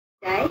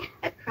Today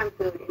at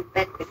Cranfield in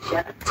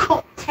Bedfordshire, a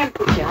top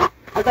temperature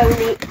of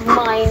only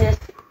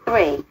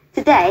 -3.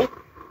 Today,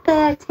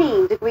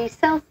 13 degrees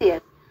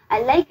Celsius.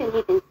 At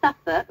Lakenheath in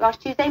Suffolk, last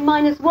Tuesday,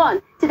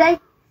 -1. Today,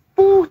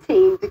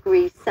 14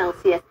 degrees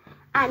Celsius.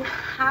 And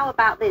how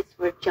about this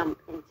for a jump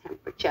in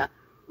temperature?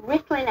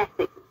 Writtle in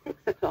Essex at 6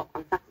 o'clock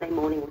on Saturday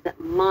morning was at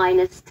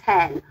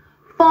 -10.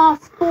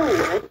 Fast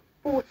forward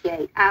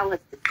 48 hours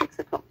to 6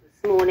 o'clock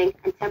this morning,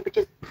 and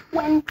temperatures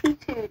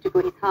 22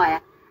 degrees higher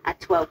at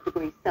 12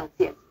 degrees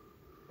Celsius.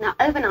 Now,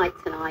 overnight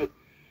tonight,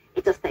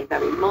 it does stay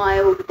very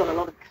mild. We've got a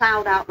lot of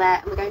cloud out there,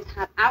 and we're going to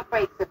have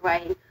outbreaks of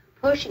rain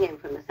pushing in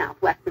from the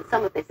southwest, and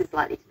some of this is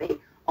likely to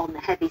be on the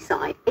heavy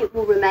side. It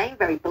will remain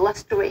very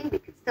blustery. We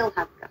could still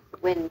have gusts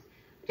of wind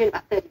between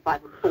about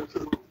 35 and 40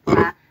 miles per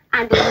hour.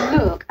 And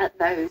look at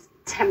those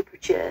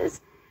temperatures.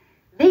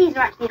 These are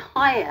actually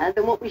higher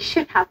than what we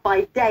should have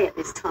by day at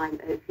this time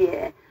of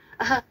year.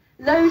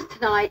 Lows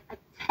tonight are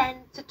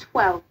 10 to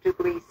 12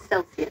 degrees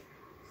Celsius.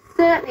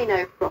 Certainly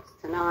no frost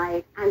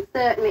tonight, and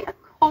certainly a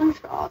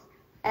contrast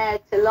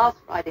compared to last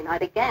Friday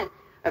night, again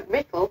at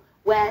Writtle,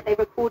 where they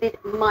recorded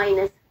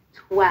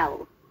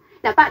 -12.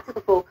 Now back to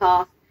the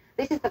forecast.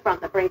 This is the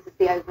front that brings us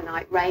the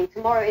overnight rain.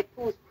 Tomorrow it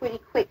falls pretty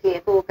quickly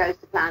if all goes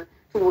to plan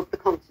towards the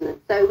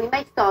continent. So we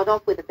may start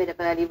off with a bit of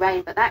early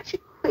rain, but that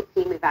should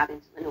quickly move out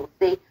into the North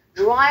Sea.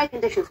 Drier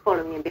conditions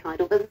following in behind,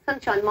 although the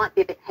sunshine might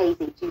be a bit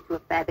hazy due to a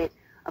fair bit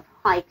of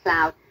high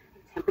cloud.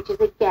 And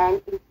temperatures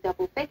again in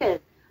double figures,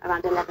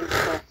 around 11 to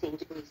 13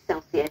 degrees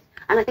Celsius.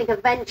 And I think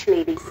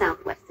eventually these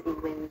southwesterly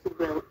winds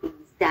will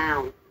ease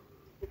down.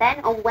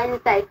 Then on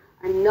Wednesday,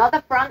 another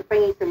front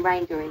bringing some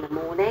rain during the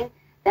morning.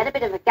 Then a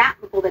bit of a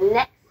gap before the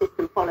next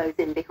system follows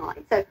in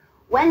behind. So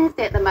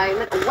Wednesday at the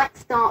moment, a wet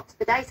start to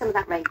the day. Some of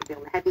that rain could be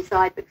on the heavy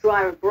side, but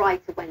drier and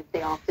brighter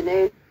Wednesday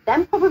afternoon.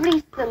 Then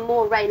probably some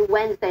more rain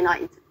Wednesday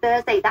night into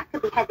Thursday. That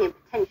could be heavy and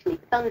potentially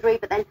thundery,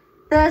 but then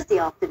Thursday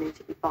afternoon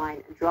should be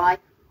fine and dry.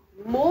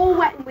 More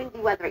wet and windy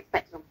weather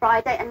expected on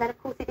Friday, and then of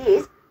course it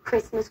is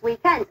Christmas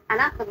weekend. And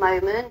at the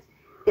moment,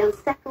 the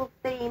unsettled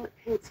theme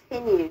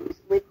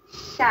continues with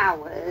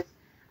showers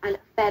and a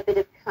fair bit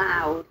of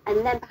cloud,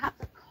 and then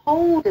perhaps a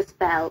colder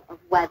spell of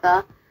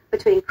weather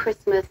between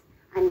Christmas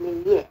and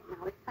New Year.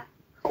 Now, if that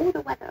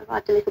colder weather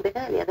arrived a little bit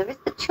earlier, there is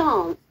the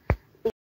chance